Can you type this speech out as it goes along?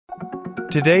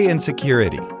Today in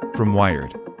Security from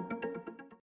Wired.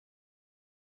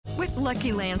 With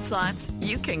Lucky Land Slots,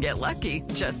 you can get lucky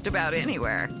just about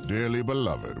anywhere. Dearly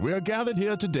beloved, we are gathered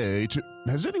here today to...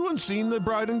 Has anyone seen the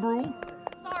bride and groom?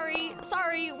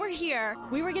 Sorry, we're here.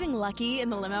 We were getting lucky in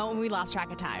the limo and we lost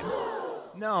track of time.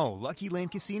 No, Lucky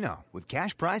Land Casino, with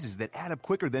cash prizes that add up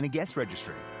quicker than a guest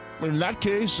registry. In that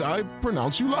case, I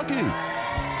pronounce you lucky.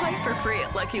 Play for free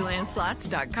at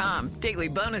LuckyLandSlots.com. Daily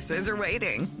bonuses are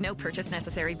waiting. No purchase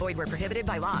necessary. Void where prohibited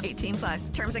by law.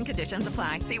 18+. Terms and conditions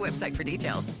apply. See website for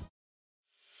details.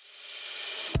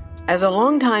 As a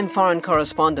longtime foreign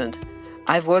correspondent,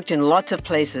 I've worked in lots of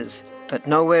places, but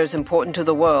nowhere as important to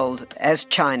the world as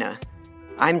China.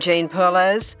 I'm Jane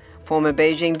Perlez, former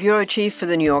Beijing bureau chief for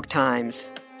the New York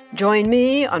Times. Join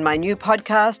me on my new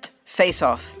podcast, Face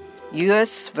Off,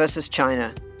 U.S. versus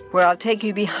China, where I'll take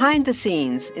you behind the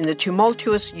scenes in the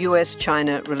tumultuous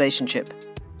U.S.-China relationship.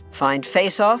 Find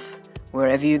Face Off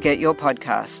wherever you get your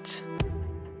podcasts.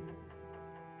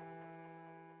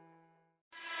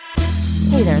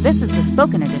 Hey there, this is the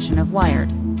spoken edition of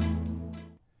Wired.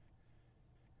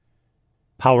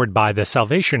 Powered by the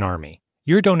Salvation Army,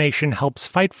 your donation helps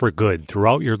fight for good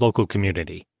throughout your local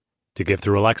community. To give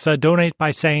through Alexa, donate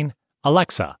by saying,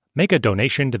 "Alexa, make a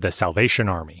donation to the Salvation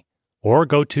Army," or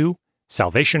go to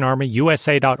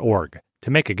salvationarmyusa.org to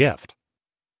make a gift.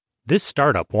 This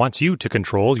startup wants you to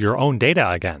control your own data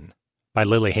again, by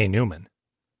Lily Hay Newman.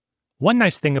 One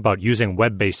nice thing about using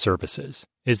web-based services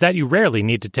is that you rarely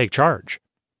need to take charge.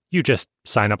 You just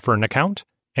sign up for an account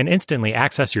and instantly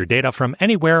access your data from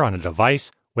anywhere on a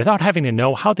device without having to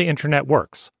know how the internet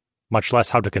works, much less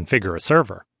how to configure a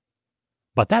server.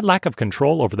 But that lack of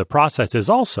control over the process is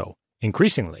also,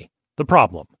 increasingly, the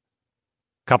problem.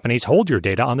 Companies hold your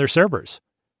data on their servers,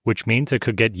 which means it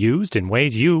could get used in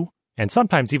ways you, and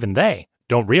sometimes even they,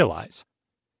 don't realize.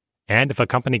 And if a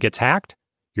company gets hacked,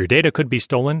 your data could be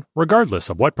stolen regardless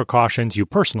of what precautions you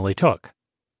personally took.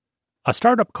 A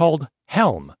startup called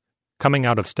Helm, coming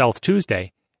out of Stealth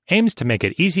Tuesday, aims to make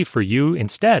it easy for you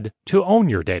instead to own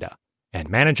your data and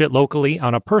manage it locally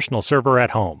on a personal server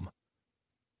at home.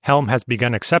 Helm has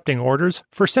begun accepting orders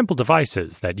for simple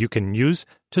devices that you can use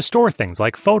to store things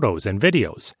like photos and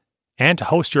videos, and to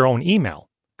host your own email,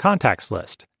 contacts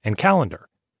list, and calendar.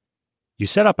 You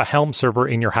set up a Helm server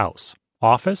in your house,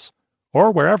 office, or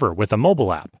wherever with a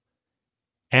mobile app,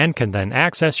 and can then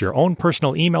access your own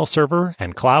personal email server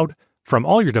and cloud from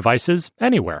all your devices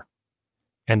anywhere.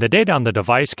 And the data on the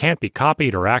device can't be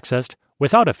copied or accessed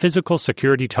without a physical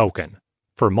security token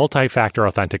for multi-factor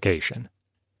authentication.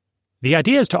 The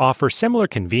idea is to offer similar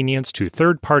convenience to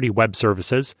third-party web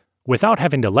services without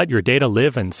having to let your data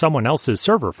live in someone else's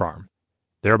server farm,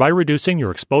 thereby reducing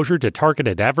your exposure to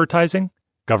targeted advertising,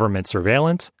 government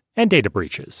surveillance, and data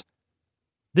breaches.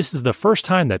 This is the first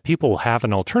time that people will have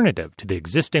an alternative to the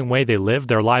existing way they live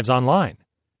their lives online,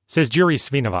 says Jiri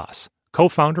Srinivas,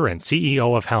 co-founder and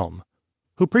CEO of Helm,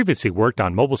 who previously worked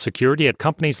on mobile security at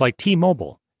companies like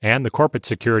T-Mobile and the corporate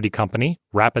security company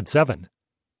Rapid7.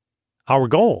 Our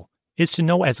goal is to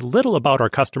know as little about our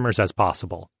customers as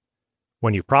possible.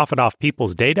 When you profit off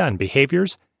people's data and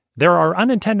behaviors, there are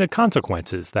unintended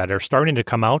consequences that are starting to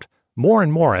come out more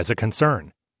and more as a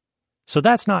concern. So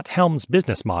that's not Helm's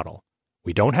business model.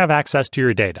 We don't have access to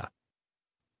your data.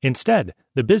 Instead,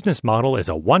 the business model is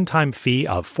a one-time fee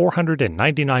of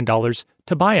 $499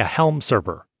 to buy a Helm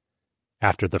server.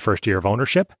 After the first year of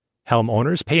ownership, Helm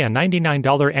owners pay a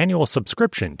 $99 annual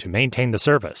subscription to maintain the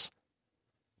service.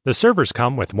 The servers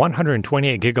come with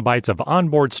 128 gigabytes of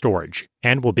onboard storage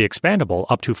and will be expandable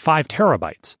up to 5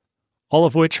 terabytes, all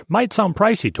of which might sound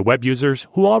pricey to web users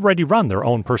who already run their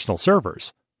own personal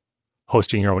servers.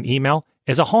 Hosting your own email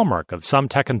is a hallmark of some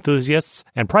tech enthusiasts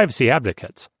and privacy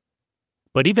advocates.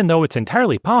 But even though it's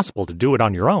entirely possible to do it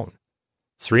on your own,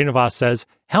 Srinivas says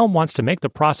Helm wants to make the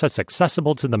process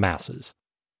accessible to the masses.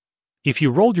 If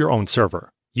you rolled your own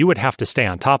server, you would have to stay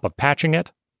on top of patching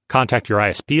it, contact your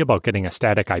ISP about getting a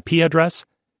static IP address,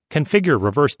 configure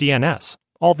reverse DNS,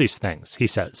 all these things, he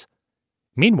says.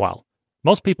 Meanwhile,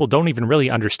 most people don't even really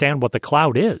understand what the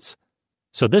cloud is.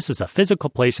 So this is a physical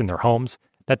place in their homes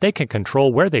that they can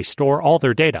control where they store all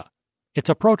their data. It's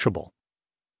approachable.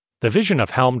 The vision of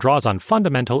Helm draws on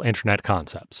fundamental internet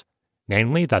concepts,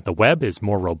 namely that the web is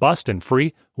more robust and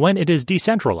free when it is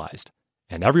decentralized,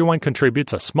 and everyone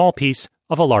contributes a small piece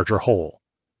of a larger whole.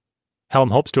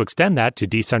 Helm hopes to extend that to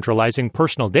decentralizing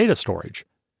personal data storage,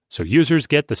 so users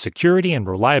get the security and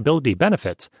reliability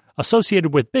benefits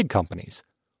associated with big companies,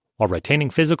 while retaining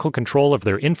physical control of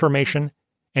their information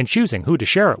and choosing who to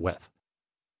share it with.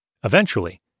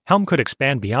 Eventually, Helm could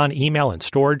expand beyond email and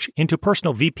storage into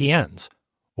personal VPNs,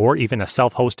 or even a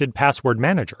self-hosted password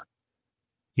manager.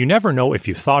 You never know if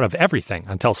you thought of everything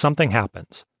until something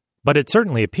happens, but it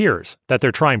certainly appears that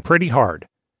they're trying pretty hard,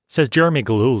 says Jeremy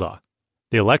Gilula,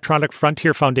 the Electronic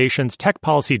Frontier Foundation's tech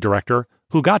policy director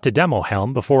who got to demo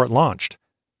Helm before it launched.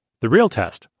 The real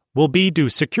test will be, do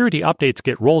security updates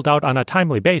get rolled out on a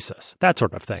timely basis, that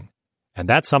sort of thing. And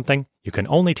that's something you can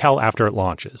only tell after it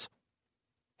launches.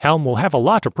 Helm will have a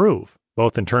lot to prove,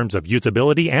 both in terms of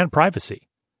usability and privacy.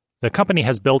 The company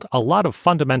has built a lot of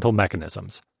fundamental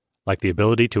mechanisms, like the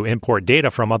ability to import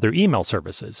data from other email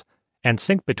services and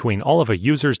sync between all of a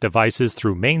user's devices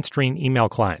through mainstream email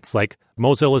clients like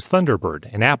Mozilla's Thunderbird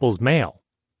and Apple's Mail.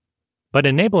 But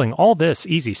enabling all this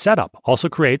easy setup also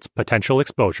creates potential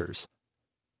exposures.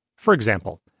 For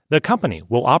example, the company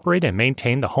will operate and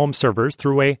maintain the home servers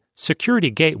through a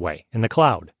security gateway in the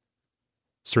cloud.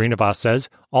 Srinivas says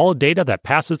all data that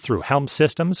passes through Helm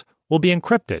systems will be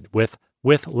encrypted with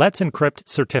Let's Encrypt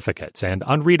certificates and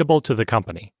unreadable to the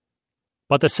company.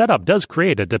 But the setup does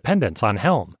create a dependence on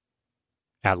Helm.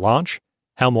 At launch,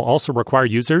 Helm will also require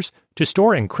users to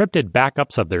store encrypted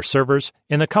backups of their servers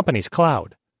in the company's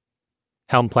cloud.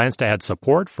 Helm plans to add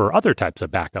support for other types of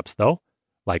backups, though,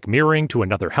 like mirroring to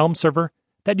another Helm server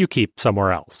that you keep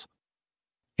somewhere else.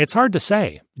 It's hard to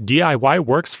say. DIY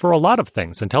works for a lot of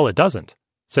things until it doesn't,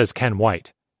 says Ken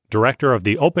White, director of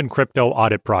the Open Crypto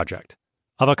Audit Project,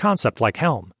 of a concept like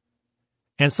Helm.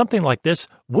 And something like this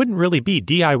wouldn't really be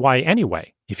DIY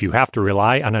anyway if you have to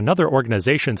rely on another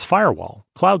organization's firewall,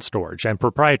 cloud storage, and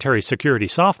proprietary security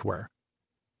software.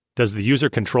 Does the user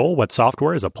control what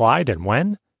software is applied and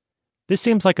when? This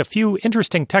seems like a few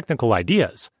interesting technical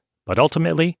ideas, but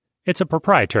ultimately, it's a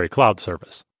proprietary cloud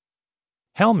service.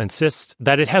 Helm insists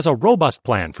that it has a robust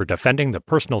plan for defending the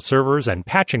personal servers and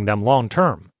patching them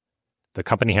long-term. The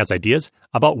company has ideas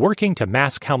about working to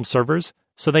mask Helm servers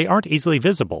so they aren't easily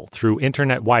visible through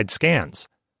internet-wide scans,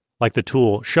 like the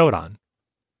tool Shodan.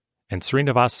 And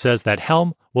Srinivas says that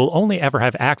Helm will only ever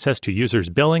have access to users'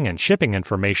 billing and shipping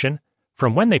information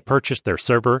from when they purchased their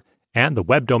server and the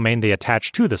web domain they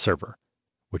attach to the server,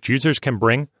 which users can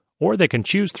bring or they can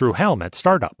choose through Helm at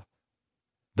startup.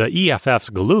 The EFF's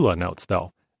Gilula notes,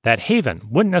 though, that Haven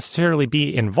wouldn't necessarily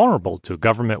be invulnerable to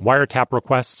government wiretap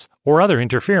requests or other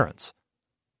interference.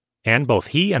 And both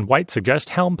he and White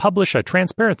suggest Helm publish a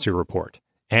transparency report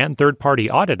and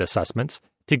third-party audit assessments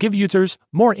to give users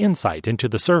more insight into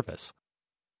the service.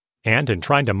 And in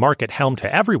trying to market Helm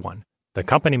to everyone, the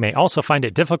company may also find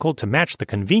it difficult to match the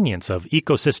convenience of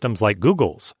ecosystems like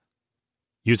Google's.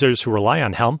 Users who rely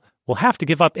on Helm will have to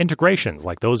give up integrations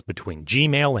like those between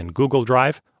Gmail and Google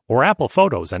Drive or Apple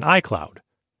Photos and iCloud.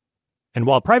 And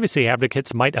while privacy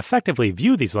advocates might effectively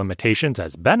view these limitations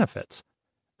as benefits,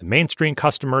 the mainstream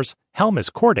customers Helm is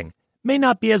courting may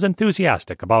not be as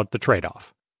enthusiastic about the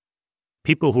trade-off.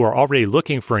 People who are already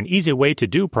looking for an easy way to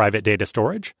do private data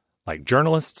storage, like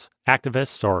journalists,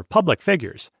 activists, or public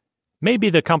figures, may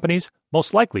be the company's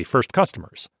most likely first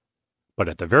customers. But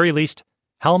at the very least,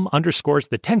 Helm underscores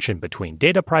the tension between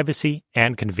data privacy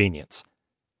and convenience,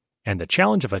 and the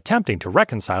challenge of attempting to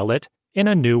reconcile it in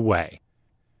a new way.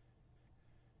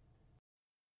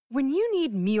 When you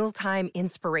need mealtime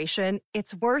inspiration,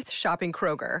 it's worth shopping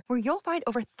Kroger, where you'll find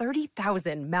over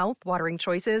 30,000 mouth-watering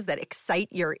choices that excite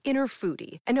your inner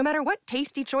foodie. And no matter what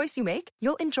tasty choice you make,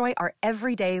 you'll enjoy our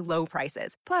everyday low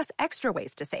prices, plus extra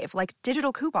ways to save, like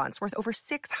digital coupons worth over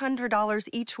 $600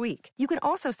 each week. You can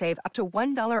also save up to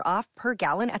 $1 off per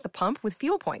gallon at the pump with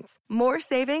fuel points. More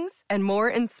savings and more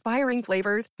inspiring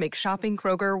flavors make shopping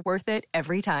Kroger worth it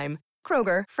every time.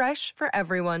 Kroger, fresh for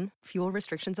everyone. Fuel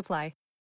restrictions apply.